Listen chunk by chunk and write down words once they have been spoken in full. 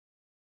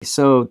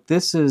So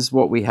this is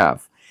what we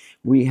have.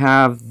 We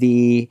have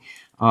the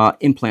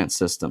implant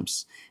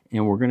systems,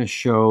 and we're going to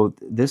show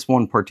this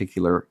one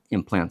particular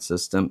implant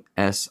system,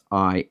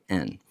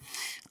 SIN.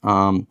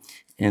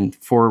 And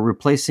for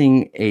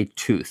replacing a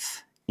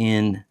tooth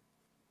in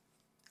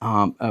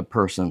a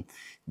person,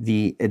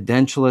 the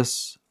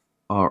edentulous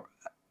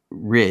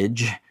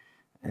ridge,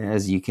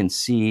 as you can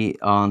see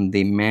on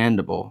the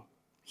mandible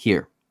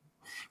here,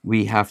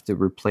 we have to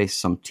replace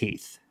some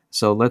teeth.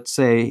 So let's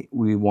say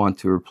we want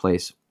to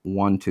replace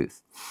one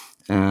tooth,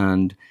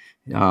 and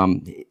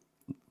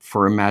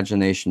for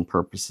imagination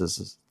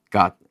purposes,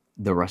 got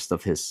the rest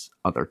of his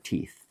other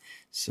teeth.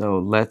 So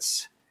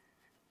let's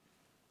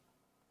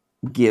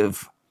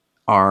give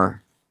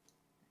our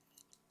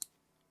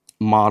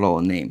model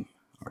a name.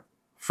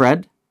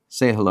 Fred,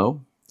 say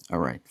hello. All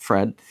right,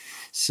 Fred.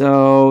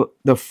 So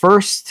the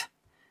first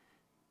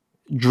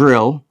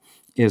drill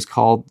is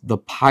called the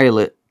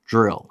pilot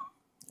drill.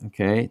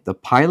 Okay, the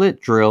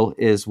pilot drill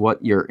is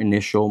what your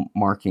initial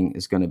marking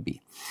is going to be.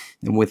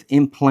 And with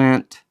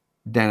implant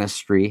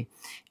dentistry,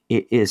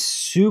 it is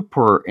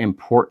super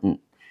important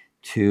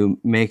to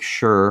make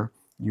sure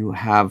you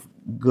have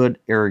good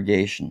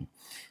irrigation.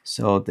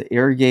 So the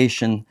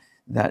irrigation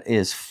that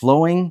is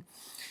flowing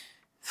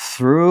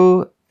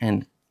through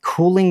and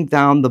cooling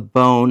down the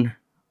bone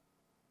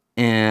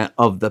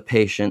of the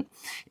patient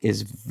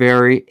is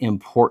very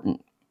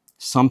important.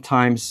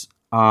 Sometimes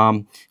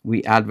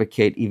we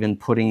advocate even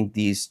putting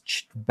these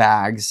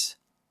bags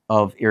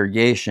of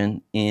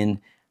irrigation in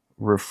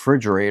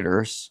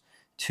refrigerators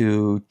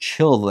to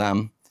chill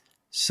them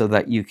so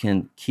that you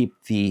can keep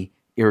the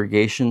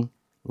irrigation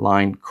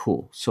line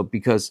cool. So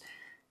because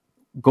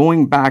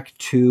going back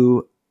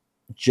to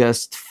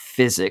just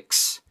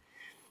physics,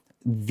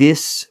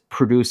 this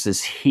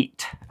produces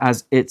heat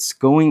as it's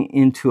going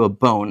into a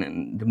bone,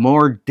 and the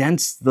more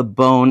dense the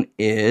bone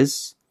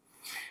is,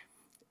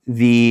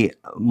 the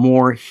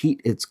more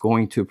heat it's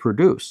going to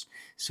produce.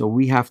 So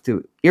we have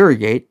to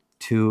irrigate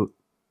to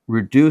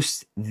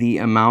reduce the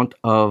amount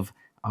of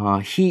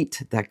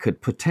heat that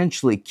could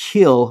potentially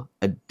kill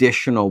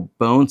additional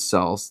bone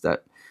cells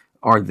that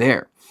are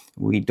there.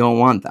 We don't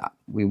want that.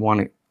 We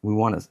want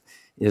to,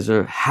 is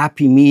a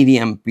happy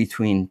medium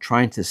between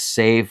trying to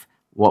save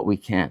what we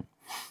can.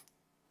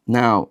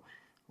 Now,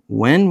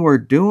 when we're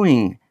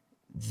doing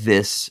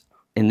this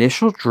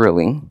initial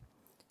drilling,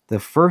 the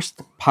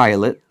first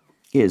pilot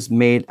is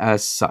made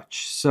as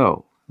such.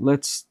 So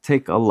let's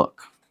take a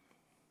look.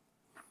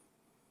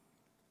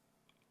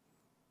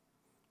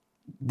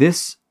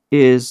 This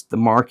is the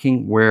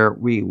marking where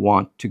we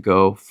want to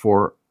go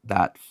for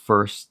that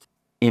first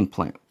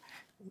implant.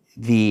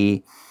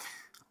 The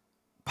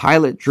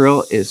pilot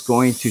drill is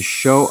going to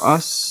show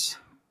us,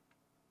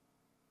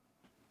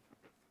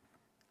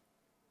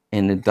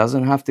 and it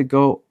doesn't have to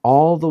go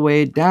all the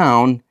way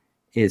down.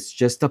 It's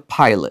just a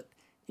pilot.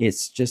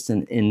 It's just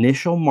an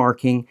initial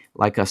marking,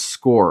 like a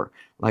score,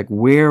 like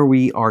where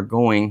we are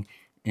going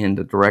and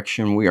the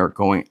direction we are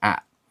going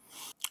at.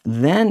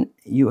 Then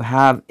you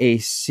have a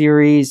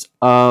series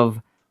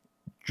of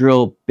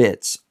drill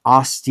bits,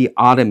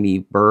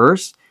 osteotomy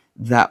burrs,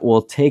 that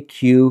will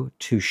take you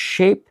to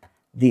shape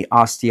the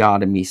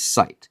osteotomy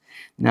site.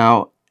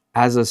 Now,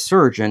 as a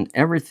surgeon,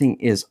 everything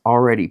is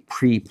already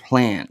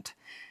pre-planned.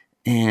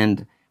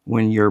 And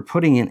when you're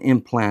putting an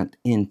implant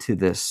into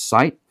this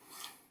site,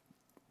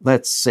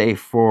 let's say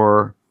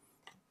for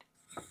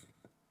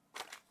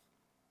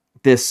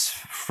this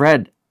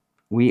Fred,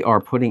 we are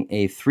putting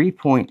a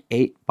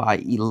 3.8 by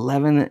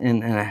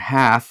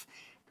 11.5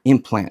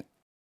 implant.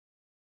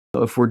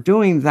 So if we're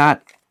doing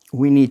that,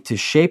 we need to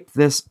shape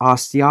this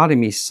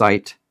osteotomy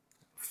site.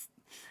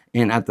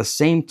 And at the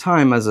same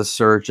time, as a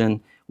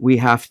surgeon, we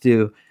have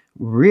to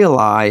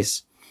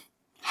realize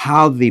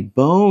how the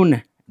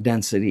bone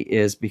density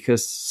is,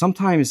 because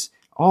sometimes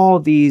all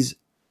these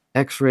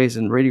x-rays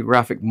and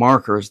radiographic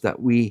markers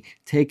that we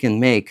take and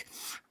make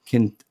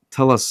can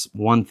tell us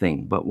one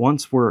thing, but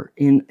once we're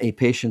in a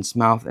patient's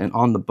mouth and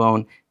on the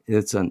bone,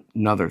 it's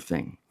another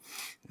thing.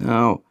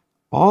 Now,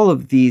 all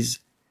of these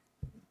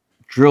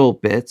drill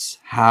bits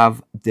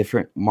have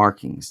different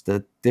markings.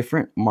 The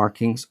different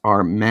markings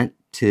are meant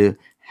to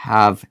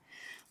have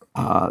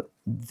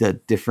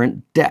the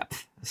different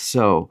depth.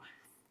 So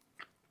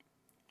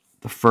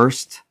the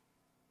first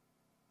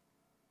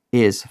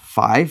is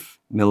 5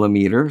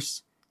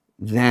 millimeters,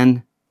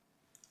 then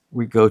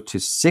we go to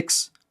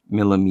 6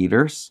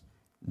 millimeters,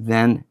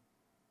 then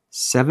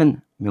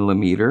 7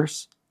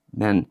 millimeters,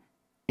 then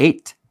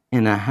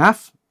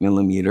 8.5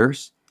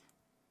 millimeters,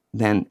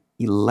 then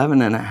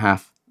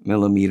 11.5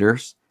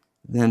 millimeters,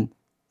 then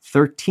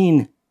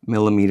 13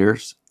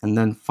 millimeters, and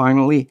then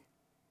finally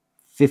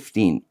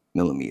 15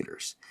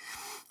 millimeters.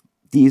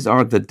 These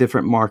are the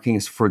different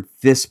markings for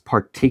this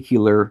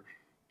particular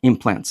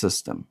implant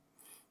system.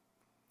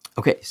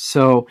 Okay,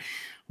 so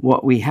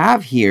what we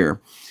have here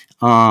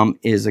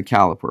is a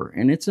caliper,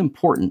 and it's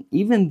important,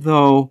 even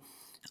though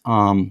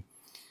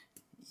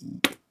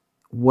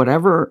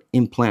whatever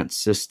implant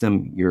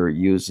system you're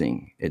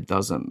using, it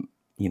doesn't,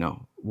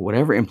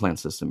 whatever implant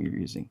system you're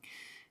using,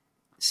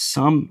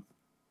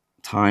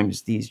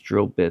 sometimes these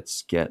drill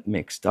bits get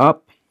mixed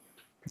up,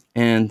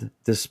 and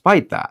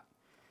despite that,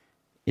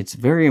 it's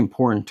very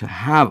important to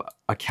have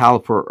a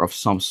caliper of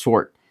some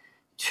sort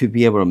to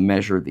be able to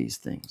measure these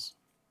things.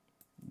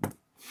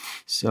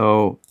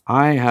 So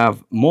I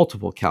have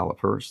multiple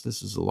calipers.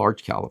 This is a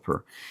large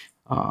caliper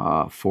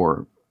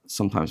for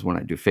sometimes when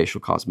I do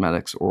facial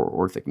cosmetics or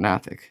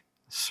orthodontic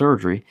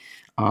surgery,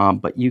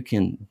 but you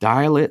can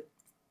dial it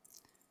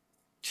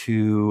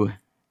to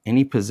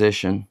any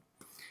position.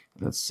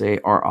 Let's say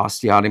our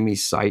osteotomy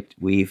site,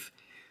 we've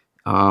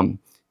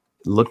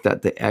looked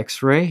at the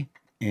x-ray,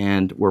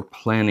 and we're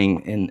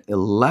planning an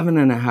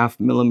 11.5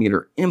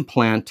 millimeter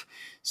implant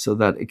so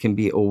that it can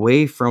be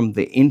away from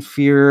the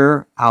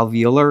inferior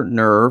alveolar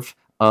nerve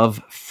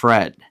of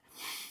Fred.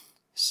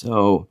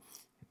 So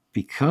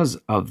because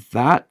of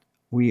that,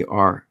 we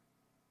are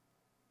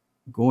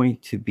going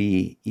to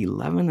be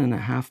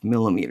 11.5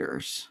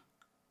 millimeters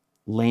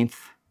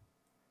length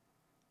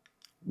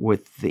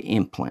with the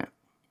implant,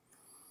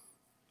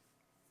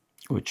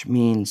 which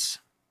means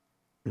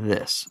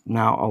this.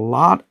 Now, a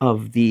lot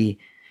of the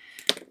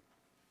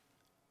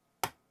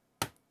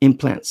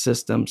implant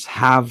systems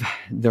have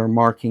their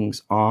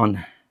markings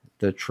on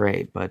the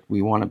tray, but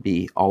we want to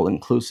be all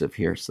inclusive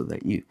here so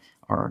that you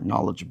are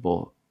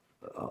knowledgeable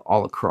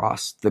all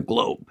across the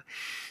globe.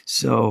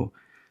 So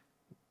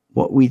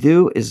what we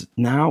do is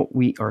now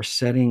we are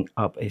setting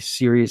up a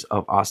series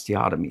of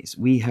osteotomies.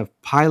 We have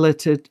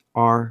piloted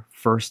our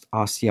first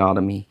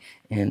osteotomy,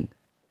 and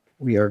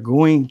we are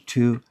going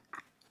to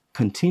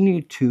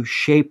continue to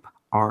shape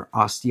our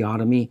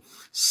osteotomy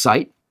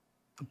site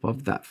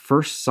above that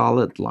first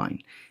solid line.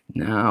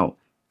 Now,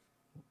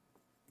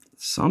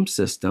 some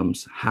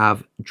systems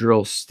have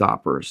drill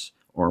stoppers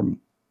or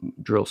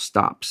drill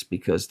stops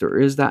because there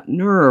is that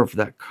nerve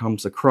that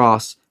comes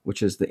across,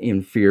 which is the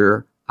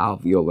inferior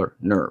alveolar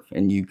nerve,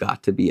 and you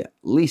got to be at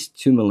least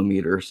 2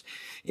 millimeters,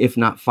 if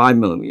not 5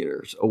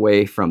 millimeters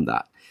away from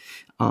that.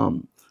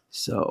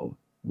 So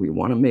we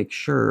want to make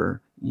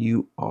sure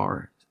you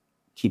are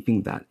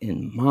keeping that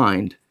in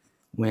mind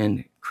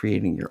when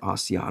creating your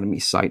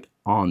osteotomy site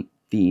on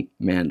the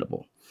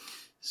mandible.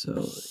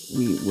 So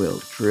we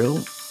will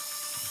drill,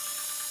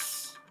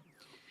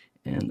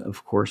 and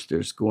of course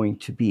there's going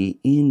to be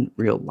in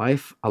real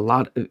life a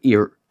lot of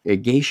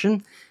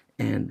irrigation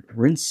and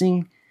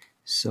rinsing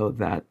so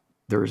that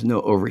there's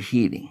no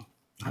overheating.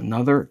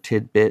 Another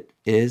tidbit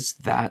is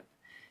that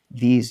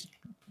these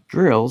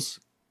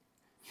drills,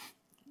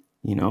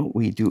 you know,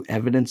 we do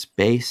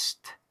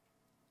evidence-based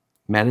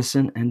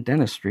medicine and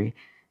dentistry,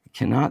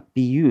 cannot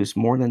be used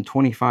more than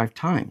 25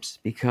 times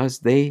because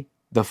the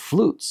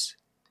flutes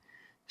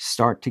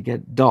start to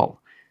get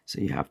dull. So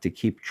you have to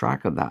keep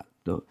track of that.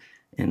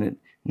 And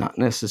not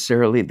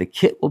necessarily the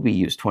kit will be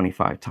used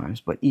 25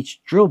 times, but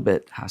each drill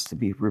bit has to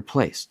be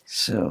replaced.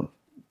 So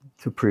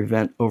to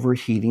prevent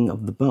overheating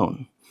of the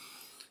bone.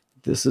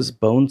 This is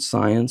bone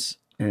science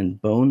and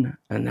bone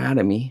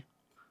anatomy.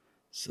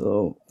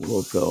 So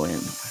we'll go in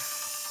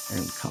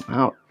and come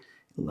out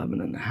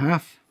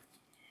 11.5.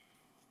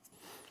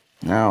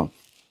 Now,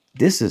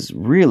 this is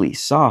really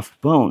soft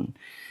bone.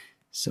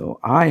 So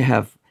I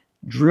have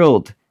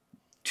drilled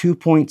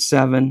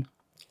 2.7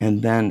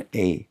 and then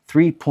a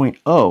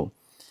 3.0.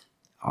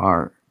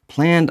 Our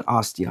planned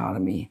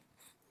osteotomy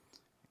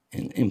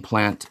and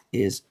implant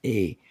is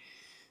a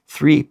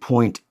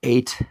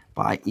 3.8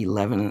 by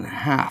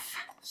 11.5.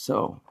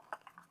 So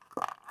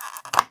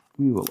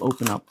we will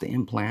open up the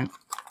implant.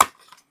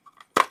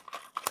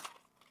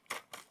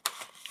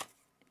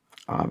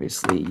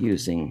 Obviously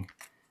using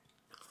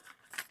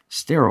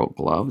sterile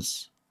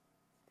gloves.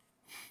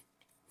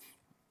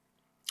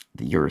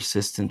 Your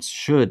assistants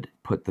should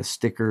put the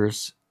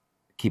stickers,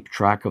 keep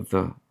track of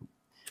the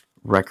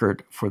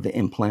record for the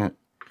implant,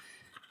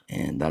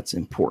 and that's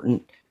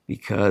important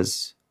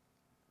because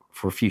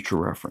for future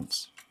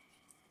reference.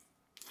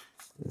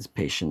 This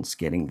patient's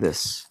getting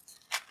this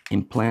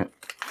implant.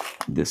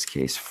 In this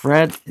case,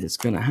 Fred is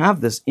going to have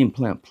this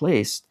implant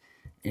placed,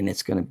 and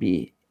it's going to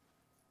be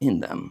in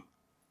them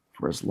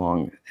for as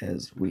long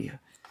as we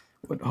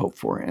would hope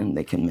for, and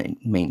they can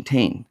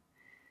maintain.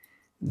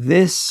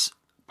 This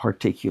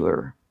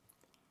particular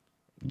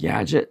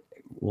gadget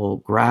will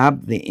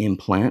grab the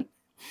implant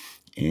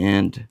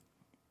and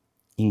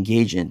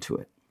engage into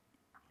it.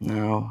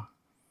 Now,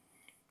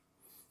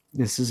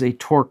 this is a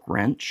torque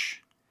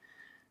wrench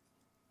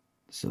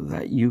so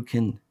that you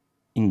can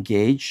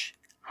engage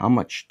how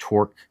much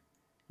torque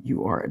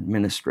you are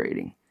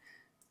administrating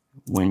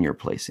when you're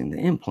placing the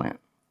implant.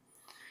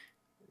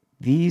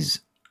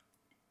 These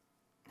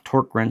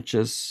torque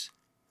wrenches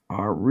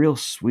are real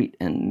sweet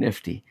and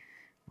nifty,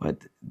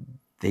 but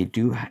they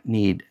do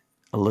need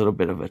a little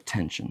bit of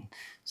attention.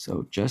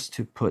 So just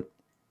to put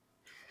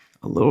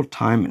a little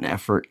time and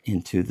effort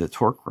into the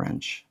torque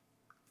wrench,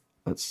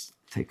 let's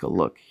take a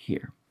look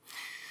here.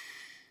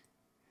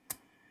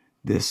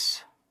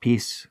 This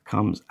piece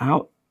comes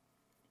out.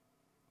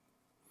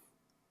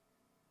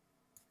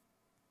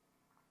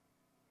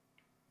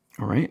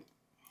 All right.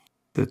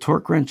 The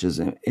torque wrench is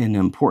an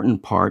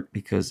important part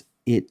because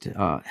it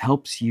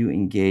helps you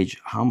engage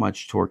how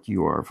much torque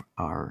you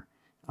are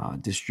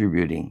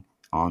distributing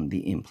on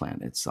the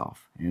implant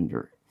itself. And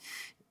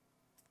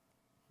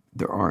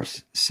there are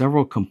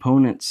several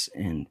components,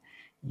 and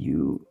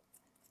you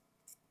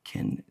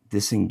can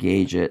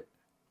disengage it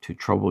to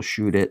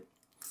troubleshoot it.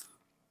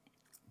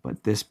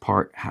 But this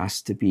part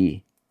has to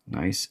be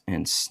nice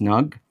and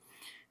snug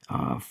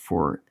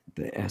for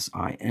the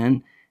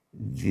SIN.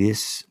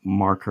 This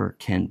marker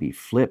can be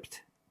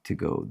flipped to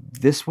go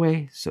this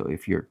way. So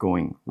if you're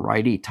going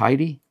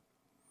righty-tighty,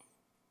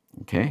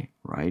 okay,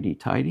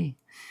 righty-tighty,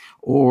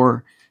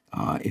 or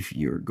if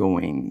you're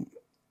going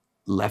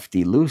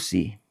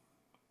lefty-loosey,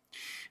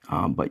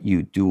 but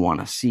you do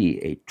want to see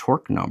a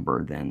torque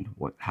number, then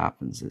what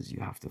happens is you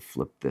have to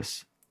flip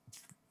this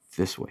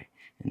way.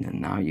 And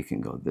then now you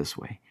can go this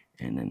way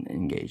and then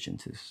engage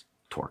into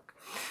torque.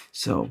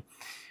 So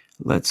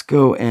let's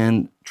go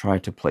and try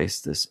to place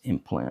this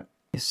implant.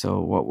 So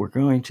what we're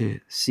going to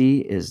see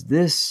is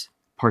this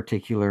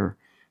particular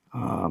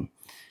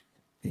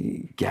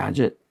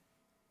gadget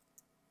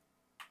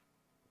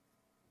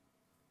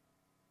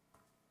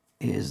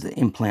is the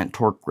implant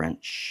torque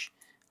wrench,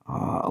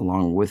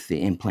 along with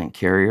the implant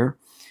carrier,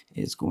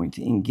 is going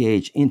to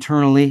engage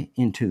internally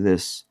into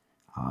this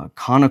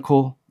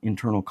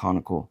internal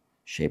conical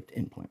shaped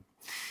implant.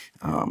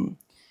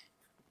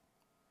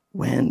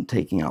 When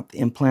taking out the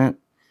implant,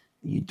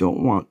 you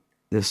don't want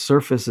the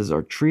surfaces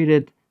are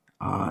treated,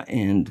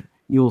 and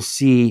you'll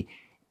see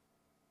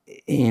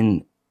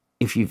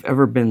if you've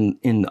ever been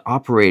in the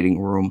operating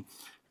room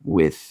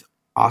with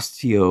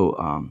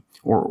osteo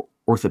or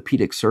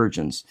orthopedic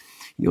surgeons,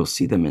 you'll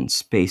see them in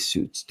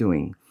spacesuits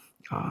doing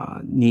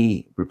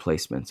knee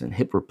replacements and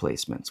hip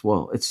replacements.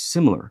 Well, it's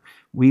similar.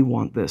 We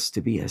want this to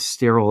be as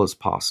sterile as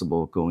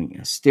possible, going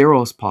as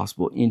sterile as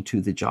possible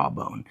into the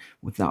jawbone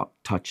without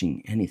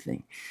touching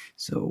anything.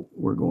 So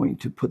we're going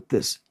to put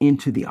this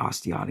into the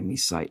osteotomy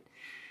site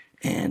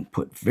and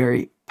put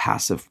very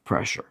passive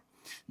pressure.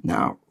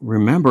 Now,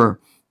 remember,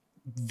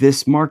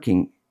 this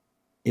marking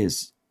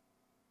is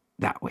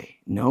that way.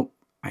 Nope,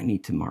 I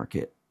need to mark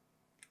it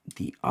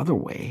the other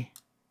way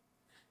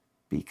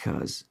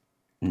because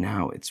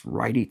now it's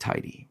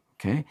righty-tighty,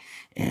 okay?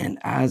 And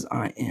as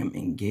I am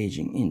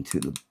engaging into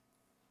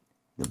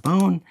the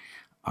bone,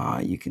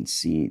 you can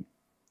see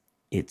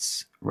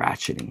it's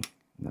ratcheting.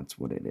 That's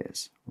what it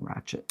is,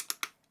 ratchet.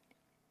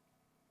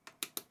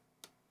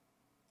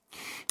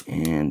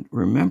 And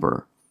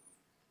remember,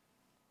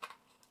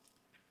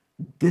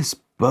 this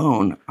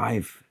bone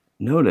I've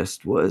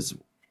noticed was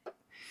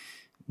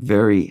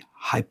very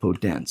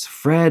hypodense.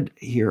 Fred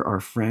here,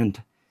 our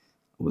friend,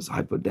 was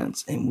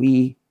hypodense, and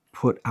we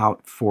put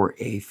out for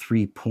a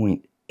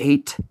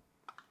 3.8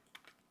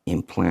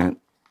 implant.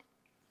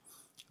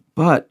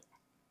 But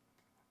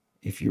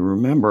if you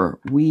remember,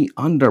 we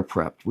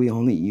under-prepped. We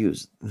only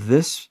used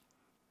this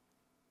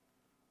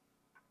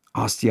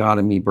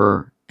osteotomy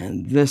burr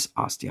and this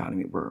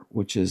osteotomy burr,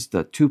 which is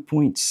the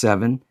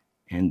 2.7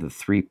 and the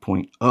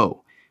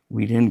 3.0.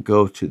 We didn't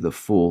go to the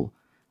full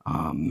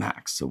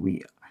max, so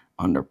we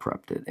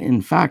under-prepped it.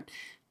 In fact,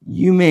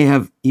 you may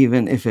have,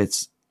 even if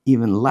it's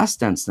even less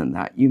dense than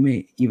that, you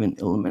may even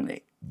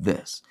eliminate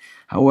this.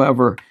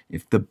 However,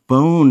 if the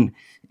bone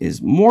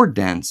is more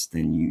dense,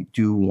 then you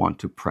do want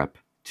to prep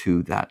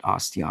to that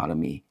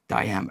osteotomy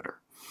diameter.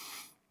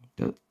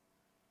 Then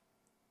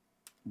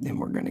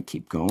we're going to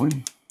keep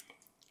going.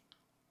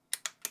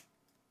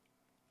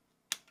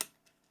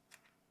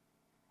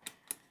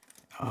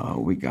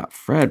 We got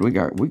Fred. We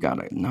got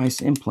a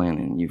nice implant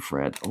in you,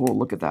 Fred. Oh,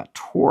 look at that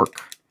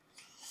torque.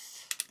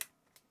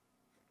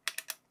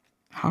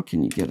 How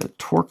can you get a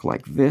torque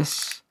like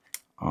this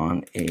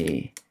on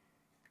a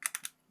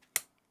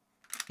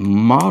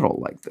model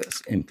like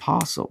this?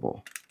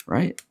 Impossible,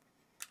 right?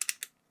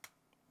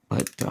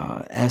 But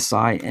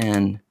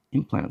SIN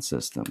implant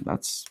system,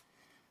 that's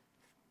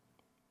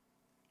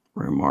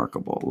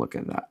remarkable. Look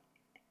at that.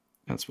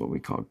 That's what we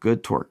call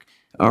good torque.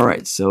 All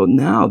right, so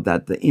now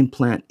that the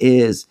implant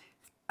is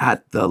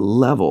at the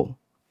level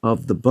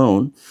of the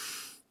bone,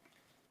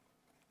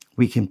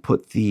 we can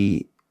put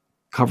the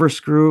cover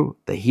screw,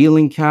 the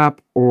healing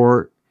cap,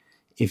 or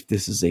if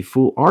this is a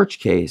full arch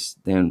case,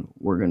 then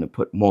we're going to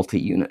put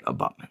multi-unit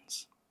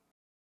abutments.